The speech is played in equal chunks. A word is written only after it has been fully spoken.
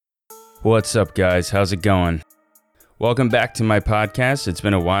What's up, guys? How's it going? Welcome back to my podcast. It's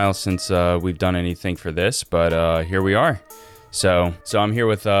been a while since we've done anything for this, but here we are. So I'm here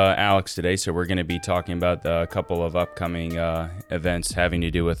with Alex today, so we're going to be talking about a couple of upcoming events having to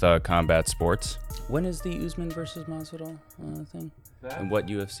do with combat sports. When is the Usman versus Masvidal thing? And what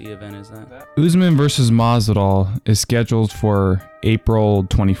UFC event is that? Usman versus Masvidal is scheduled for April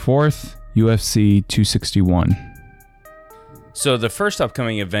 24th, UFC 261. So the first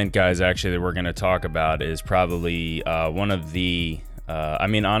upcoming event, guys, actually, that we're going to talk about is probably one of the,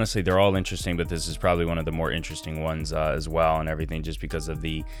 honestly, they're all interesting, but this is probably one of the more interesting ones as well and everything, just because of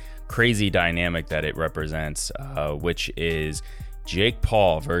the crazy dynamic that it represents, which is Jake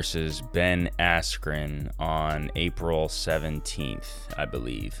Paul versus Ben Askren on April 17th, I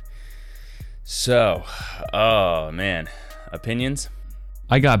believe. So, oh, man. Opinions?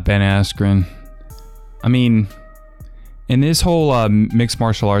 I got Ben Askren. I mean, in his whole mixed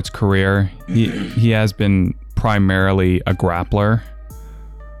martial arts career, he has been primarily a grappler.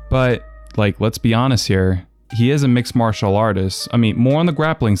 But, let's be honest here. He is a mixed martial artist. I mean, more on the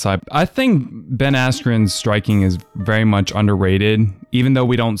grappling side. I think Ben Askren's striking is very much underrated, even though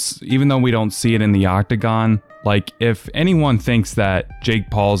we don't see it in the octagon. If anyone thinks that Jake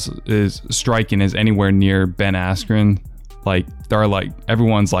Paul's striking is anywhere near Ben Askren,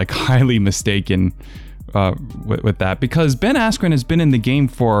 everyone's highly mistaken with that, because Ben Askren has been in the game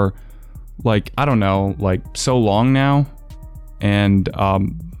for so long now, and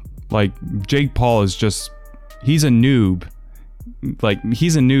Jake Paul is just, he's a noob.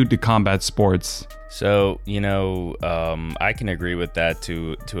 He's a noob to combat sports. So, I can agree with that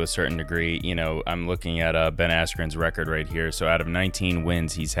to a certain degree. I'm looking at Ben Askren's record right here. So out of 19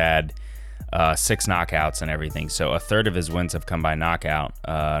 wins, he's had 6 knockouts and everything. So a third of his wins have come by knockout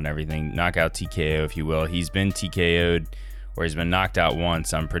and everything. Knockout TKO, if you will. He's been TKO'd, or he's been knocked out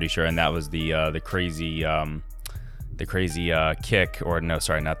once, I'm pretty sure, and that was the crazy kick, or no,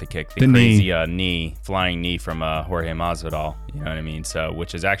 sorry, not the kick, the crazy flying knee from Jorge Masvidal. You know what I mean? So,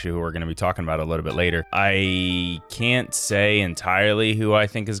 which is actually who we're going to be talking about a little bit later. I can't say entirely who I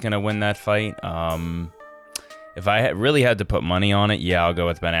think is going to win that fight. If I really had to put money on it, yeah, I'll go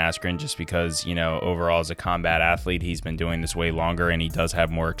with Ben Askren, just because, overall as a combat athlete, he's been doing this way longer, and he does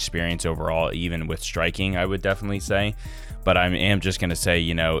have more experience overall, even with striking, I would definitely say. But I am just going to say,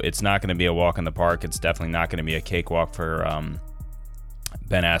 it's not going to be a walk in the park. It's definitely not going to be a cakewalk for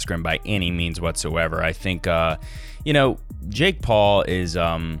Ben Askren by any means whatsoever. I think, Jake Paul is,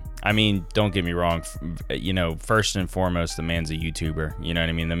 don't get me wrong, first and foremost, the man's a YouTuber. You know what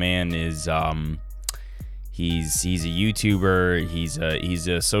I mean? The man is... He's a YouTuber. He's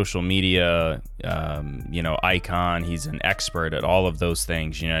a social media, icon. He's an expert at all of those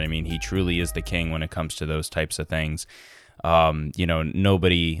things. You know what I mean? He truly is the king when it comes to those types of things.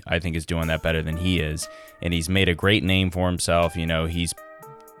 Nobody, I think, is doing that better than he is. And he's made a great name for himself. He's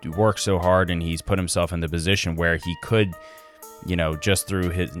worked so hard, and he's put himself in the position where he could, just through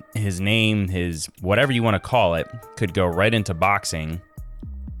his name, his whatever you want to call it, could go right into boxing,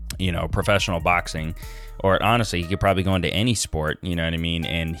 professional boxing. Or honestly, he could probably go into any sport, you know what I mean?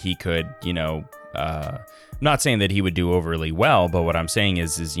 And he could, I'm not saying that he would do overly well, but what I'm saying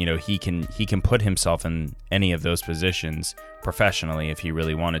is he can put himself in any of those positions professionally if he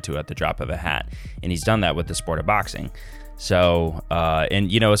really wanted to at the drop of a hat. And he's done that with the sport of boxing. So,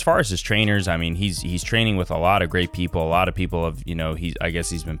 as far as his trainers, I mean, he's training with a lot of great people. A lot of people have, I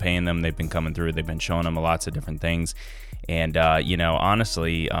guess he's been paying them. They've been coming through. They've been showing him lots of different things. And,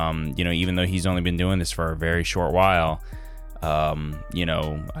 honestly, even though he's only been doing this for a very short while,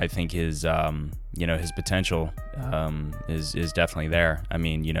 I think his potential is definitely there. I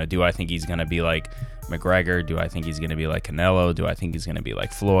mean, do I think he's going to be like McGregor? Do I think he's going to be like Canelo? Do I think he's going to be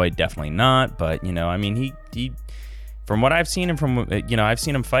like Floyd? Definitely not. But, he from what I've seen him I've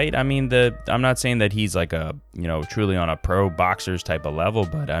seen him fight. I mean, I'm not saying that he's like a, truly on a pro boxer's type of level,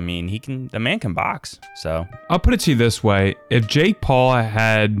 but I mean, the man can box. So I'll put it to you this way. If Jake Paul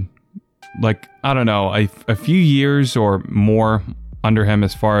had a few years or more under him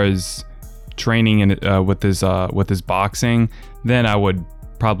as far as training and with his boxing, then I would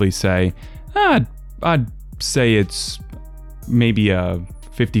probably say, I'd say it's maybe a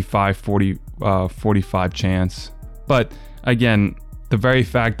 55-45 chance. But again, the very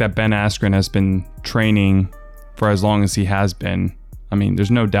fact that Ben Askren has been training for as long as he has been, I mean,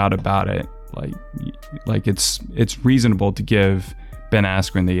 there's no doubt about it. It's reasonable to give Ben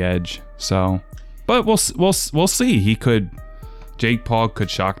Askren the edge. So, but we'll see. Jake Paul could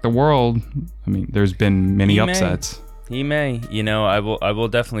shock the world. I mean, there's been many upsets. He may. I will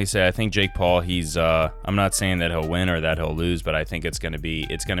definitely say I think Jake Paul, he's I'm not saying that he'll win or that he'll lose, but I think it's going to be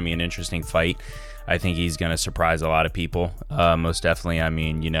an interesting fight. I think he's going to surprise a lot of people. Most definitely. I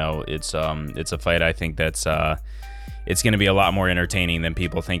mean, it's a fight I think that's it's going to be a lot more entertaining than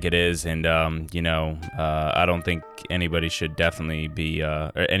people think it is, and I don't think anybody should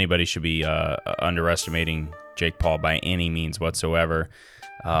be underestimating Jake Paul by any means whatsoever.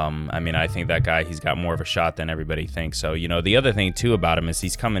 I think that guy, he's got more of a shot than everybody thinks. So, the other thing too about him is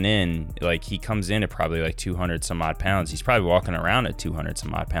he's coming in, like he comes in at probably like 200 some odd pounds. He's probably walking around at 200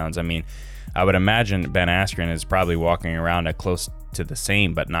 some odd pounds. I mean, I would imagine Ben Askren is probably walking around at close to the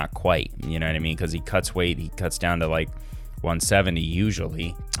same, but not quite, you know what I mean? Because he cuts weight, he cuts down to like 170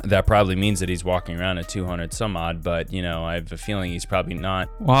 usually. That probably means that he's walking around at 200 some odd, but I have a feeling he's probably not.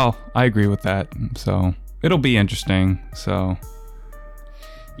 Well, I agree with that. So it'll be interesting. So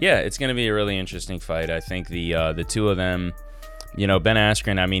yeah, it's going to be a really interesting fight. I think the two of them, Ben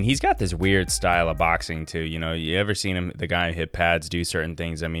Askren, I mean, he's got this weird style of boxing too. You ever seen him, the guy hit pads, do certain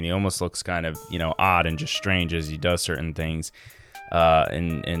things? I mean, he almost looks kind of, odd and just strange as he does certain things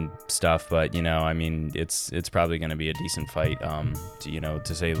and stuff. But, I mean, it's probably going to be a decent fight,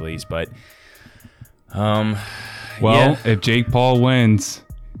 to say the least. But, if Jake Paul wins,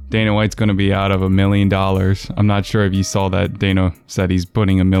 Dana White's going to be out of $1 million. I'm not sure if you saw that. Dana said he's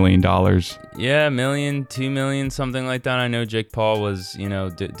putting $1 million. Yeah, $1 million, $2 million, something like that. I know Jake Paul was,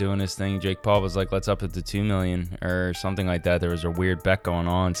 doing his thing. Jake Paul was like, let's up it to $2 million or something like that. There was a weird bet going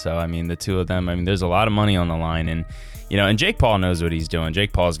on. So, I mean, the two of them, I mean, there's a lot of money on the line. And, and Jake Paul knows what he's doing.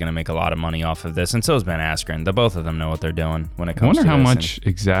 Jake Paul is going to make a lot of money off of this. And so is Ben Askren. The both of them know what they're doing when it comes to this. I wonder how much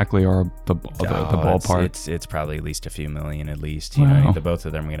exactly are the ballpark. It's probably at least a few million at least. Wow. The both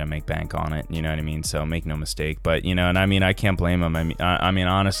of them are going to make bank on it. You know what I mean? So make no mistake. But, and I mean, I can't blame him. I mean,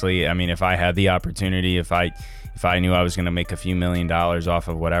 honestly, I mean, if I had the opportunity, if I knew I was going to make a few $1 million off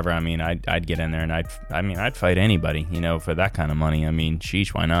of whatever, I mean, I'd get in there and I'd fight anybody, for that kind of money. I mean,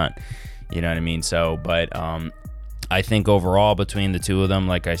 sheesh, why not? You know what I mean? So, but I think overall between the two of them,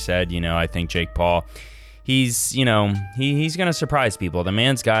 like I said, I think Jake Paul, he's going to surprise people. The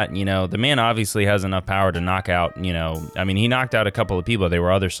man's got, the man obviously has enough power to knock out, I mean, he knocked out a couple of people. They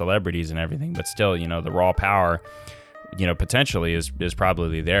were other celebrities and everything, but still, the raw power, potentially is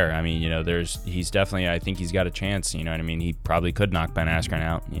probably there. I mean, he's definitely, I think he's got a chance, you know what I mean? He probably could knock Ben Askren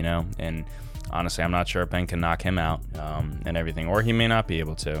out, and honestly, I'm not sure if Ben can knock him out and everything, or he may not be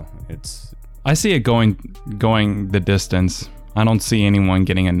able to. I see it going the distance. I don't see anyone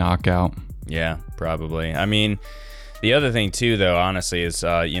getting a knockout. Yeah, probably. I mean, the other thing too, though, honestly, is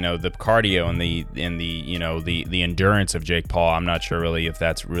the cardio and the endurance of Jake Paul. I'm not sure really if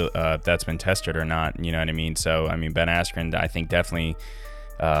that's been tested or not. You know what I mean? So I mean, Ben Askren, I think definitely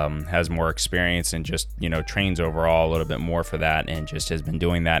has more experience and just trains overall a little bit more for that, and just has been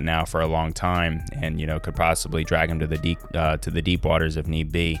doing that now for a long time, and could possibly drag him to the deep waters if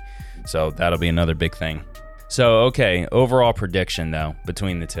need be. So that'll be another big thing. So okay, overall prediction though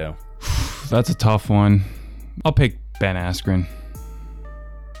between the two. That's a tough one. I'll pick Ben Askren.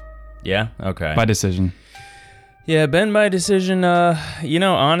 Yeah. Okay. By decision. Yeah, Ben by decision.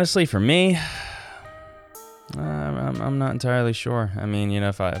 Honestly, for me, I'm not entirely sure. I mean,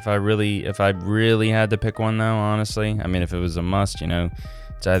 if I really had to pick one though, honestly, I mean, if it was a must,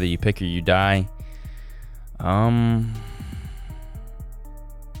 it's either you pick or you die.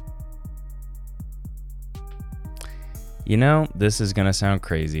 This is gonna sound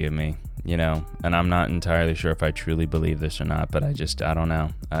crazy of me, and I'm not entirely sure if I truly believe this or not, but I don't know.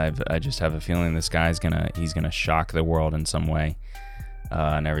 I just have a feeling this guy's he's gonna shock the world in some way,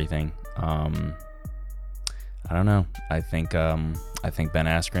 and everything. I don't know. I think Ben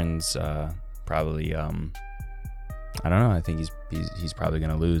Askren's probably. I don't know. I think he's probably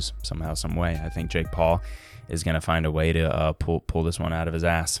gonna lose somehow, some way. I think Jake Paul is gonna find a way to pull this one out of his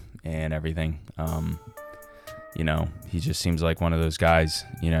ass and everything. He just seems like one of those guys,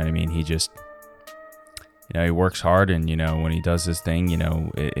 you know what I mean? He just, he works hard, and, when he does this thing,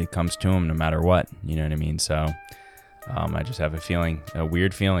 it comes to him no matter what, you know what I mean? So, I just have a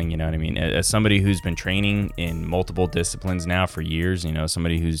weird feeling, you know what I mean? As somebody who's been training in multiple disciplines now for years,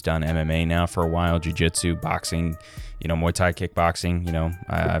 somebody who's done MMA now for a while, jiu-jitsu, boxing, Muay Thai, kickboxing,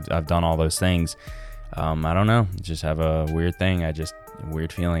 I've done all those things. I don't know. Just have a weird thing. A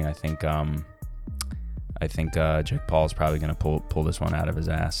weird feeling. I think Jake Paul is probably going to pull this one out of his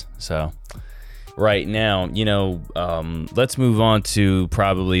ass. So right now, let's move on to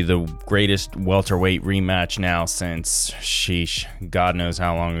probably the greatest welterweight rematch now since, sheesh, God knows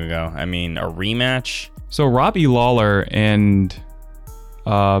how long ago. I mean, a rematch. So Robbie Lawler and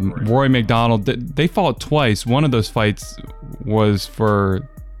Rory McDonald. They fought twice. One of those fights was for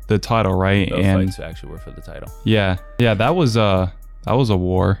the title, right? Both fights actually were for the title. Yeah, that was a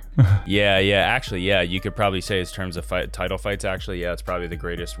war. yeah. Actually, yeah, you could probably say in terms of title fights. Actually, yeah, it's probably the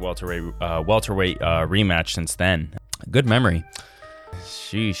greatest welterweight rematch since then. Good memory.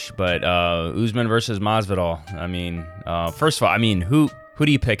 Sheesh. But Usman versus Masvidal. I mean, first of all, I mean, who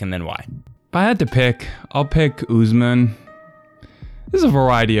do you pick and then why? If I had to pick, I'll pick Usman. There's a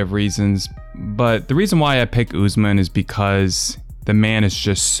variety of reasons, but the reason why I pick Usman is because the man is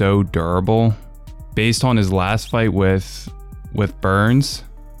just so durable. Based on his last fight with Burns,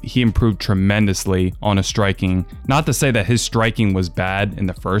 he improved tremendously on his striking. Not to say that his striking was bad in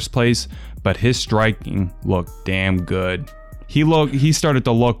the first place, but his striking looked damn good. He started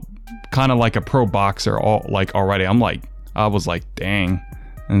to look kind of like a pro boxer already. I was like, dang,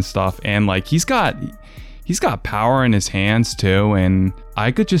 and stuff. And like he's got power in his hands too, and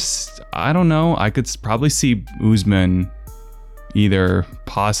I could probably see Usman either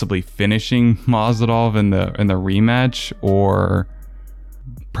possibly finishing Masvidal in the rematch or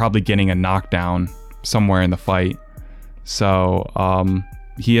probably getting a knockdown somewhere in the fight. So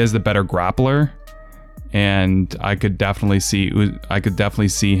he is the better grappler, and I could definitely see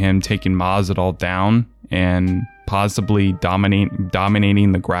him taking Masvidal down and possibly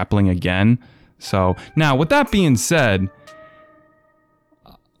dominating the grappling again. So now, with that being said,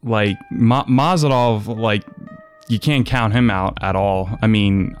 like Masvidal, like you can't count him out at all. I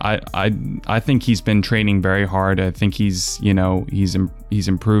mean, I think he's been training very hard. I think he's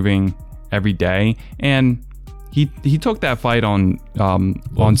improving every day, and he took that fight on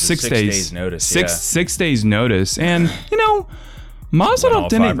 6 days notice. Six days notice, and Masvidal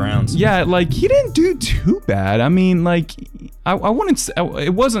didn't. 5 rounds. Yeah, like he didn't do too bad. I mean, like I wouldn't say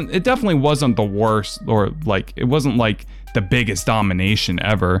it definitely wasn't the worst, or like it wasn't like the biggest domination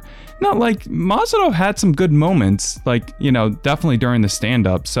ever. Not like Masvidal had some good moments, like definitely during the stand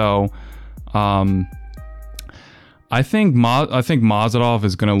up. So I think Masvidal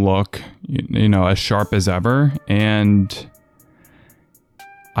is gonna look as sharp as ever, and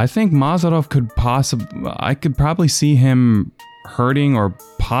I think Masvidal I could probably see him hurting or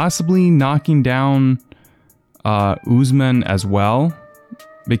possibly knocking down Usman as well,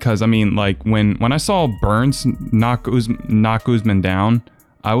 because I mean, like when I saw Burns knock Usman down,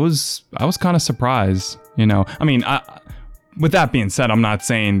 I was kind of surprised. I mean, with that being said, I'm not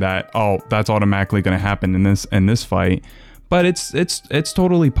saying that that's automatically going to happen in this fight, but it's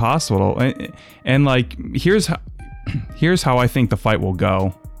totally possible. And like here's how I think the fight will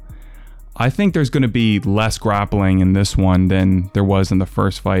go. I think there's going to be less grappling in this one than there was in the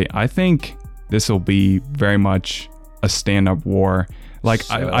first fight. I think this will be very much a stand-up war. Like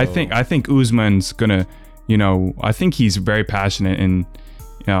I think Usman's gonna, I think he's very passionate in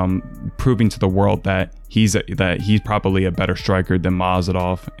proving to the world that he's probably a better striker than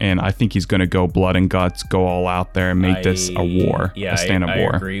Masvidal, and I think he's gonna go blood and guts, go all out there and make this a war, a stand-up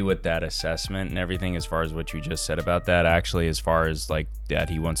war. I agree with that assessment and everything as far as what you just said about that. Actually, as far as like that,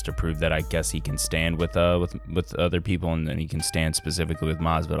 he wants to prove that I guess he can stand with other people, and then he can stand specifically with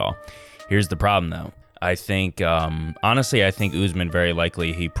Masvidal. Here's the problem though. I think, honestly, I think Usman very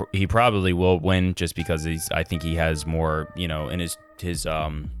likely he probably will win just because I think he has more,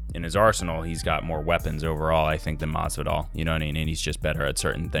 in his arsenal. He's got more weapons overall, I think, than Masvidal. You know what I mean? And he's just better at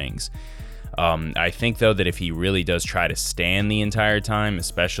certain things. I think though that if he really does try to stand the entire time,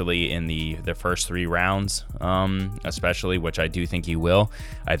 especially in the first 3 rounds, especially, which I do think he will,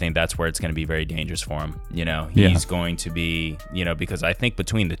 I think that's where it's going to be very dangerous for him. He's going to be, because I think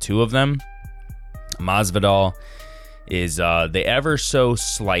between the two of them, Masvidal is they ever so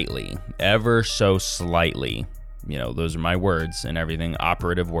slightly, those are my words and everything,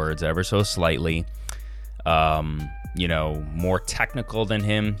 operative words, ever so slightly, more technical than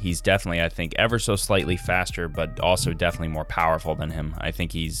him. He's definitely, I think, ever so slightly faster, but also definitely more powerful than him. I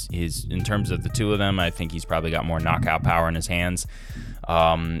think he's in terms of the two of them, I think he's probably got more knockout power in his hands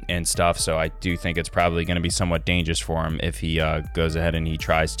and stuff. So I do think it's probably going to be somewhat dangerous for him if he goes ahead and he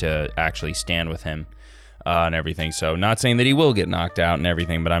tries to actually stand with him and everything. So not saying that he will get knocked out and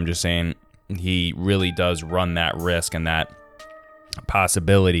everything, but I'm just saying he really does run that risk and that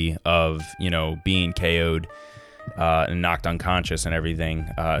possibility of, being KO'd and knocked unconscious and everything,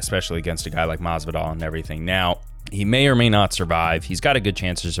 especially against a guy like Masvidal and everything. Now, he may or may not survive. He's got a good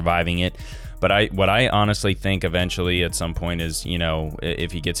chance of surviving it. But what I honestly think eventually at some point is,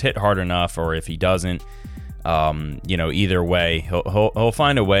 if he gets hit hard enough or if he doesn't, either way, he'll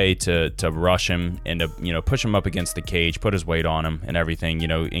find a way to rush him and to, push him up against the cage, put his weight on him and everything,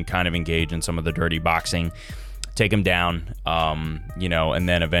 and kind of engage in some of the dirty boxing take him down, and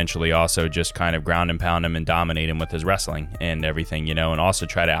then eventually also just kind of ground and pound him and dominate him with his wrestling and everything, and also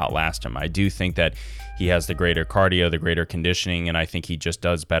try to outlast him. I do think that he has the greater cardio, the greater conditioning, and I think he just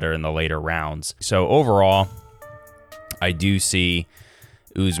does better in the later rounds. So overall, I do see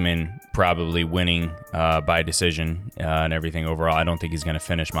Usman probably winning by decision and everything overall. I don't think he's going to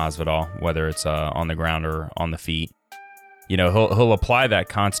finish Masvidal, whether it's on the ground or on the feet. He'll apply that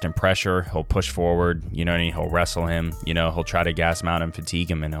constant pressure. He'll push forward, he'll wrestle him, he'll try to gas him out and fatigue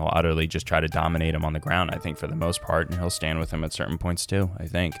him, and he'll utterly just try to dominate him on the ground, I think, for the most part, and he'll stand with him at certain points too, I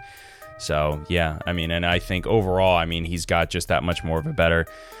think. So, yeah, and I think overall, he's got just that much more of a better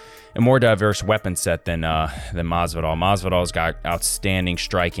and more diverse weapon set than Masvidal. Masvidal's got outstanding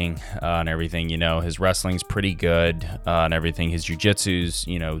striking and everything. His wrestling's pretty good and everything. His jiu-jitsu's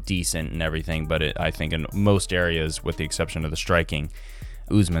decent and everything. But I think in most areas, with the exception of the striking,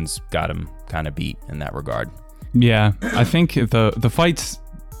 Usman's got him kind of beat in that regard. Yeah, I think if the fights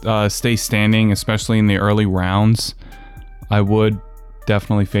stay standing, especially in the early rounds, I would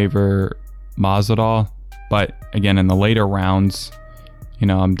definitely favor Masvidal. But again, in the later rounds,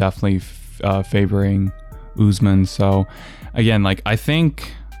 I'm definitely favoring Usman. So again, I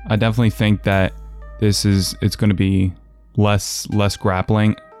definitely think that it's going to be less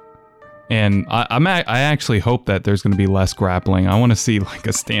grappling, and I actually hope that there's going to be less grappling. I want to see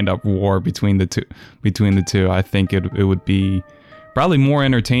a stand-up war between the two. I think it would be probably more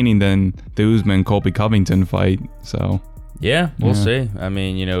entertaining than the Usman Colby Covington fight. So yeah, we'll see.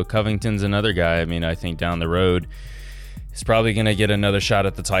 Covington's another guy. I think down the road, he's probably going to get another shot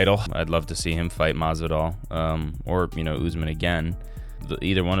at the title. I'd love to see him fight Masvidal or, Usman again.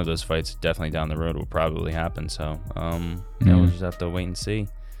 Either one of those fights definitely down the road will probably happen. So, we'll just have to wait and see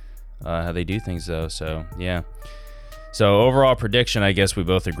how they do things, though. So, yeah. So, overall prediction, I guess we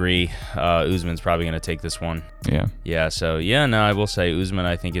both agree Usman's probably going to take this one. Yeah. Yeah, so, I will say Usman,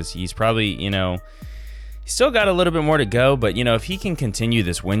 I think, he's probably, he's still got a little bit more to go, but, if he can continue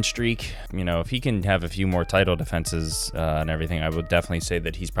this win streak, if he can have a few more title defenses and everything, I would definitely say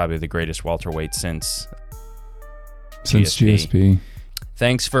that he's probably the greatest welterweight since GSP.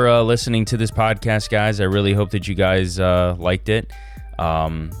 Thanks for listening to this podcast, guys. I really hope that you guys liked it.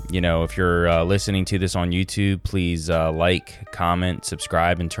 If you're listening to this on YouTube, please like, comment,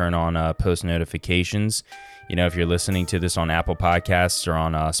 subscribe, and turn on post notifications. If you're listening to this on Apple Podcasts or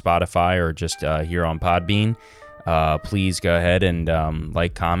on Spotify or just here on Podbean, please go ahead and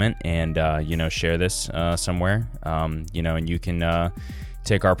comment and share this somewhere. And you can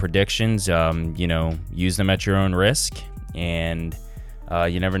take our predictions, use them at your own risk, and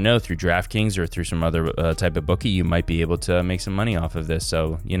you never know, through DraftKings or through some other type of bookie, you might be able to make some money off of this.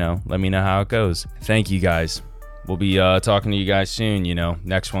 So let me know how it goes. Thank you, guys. We'll be talking to you guys soon.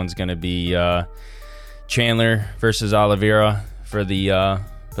 Next one's gonna be Chandler versus Oliveira for the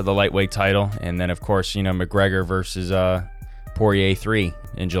lightweight title, and then of course McGregor versus Poirier 3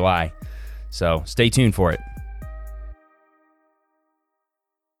 in July. So stay tuned for it.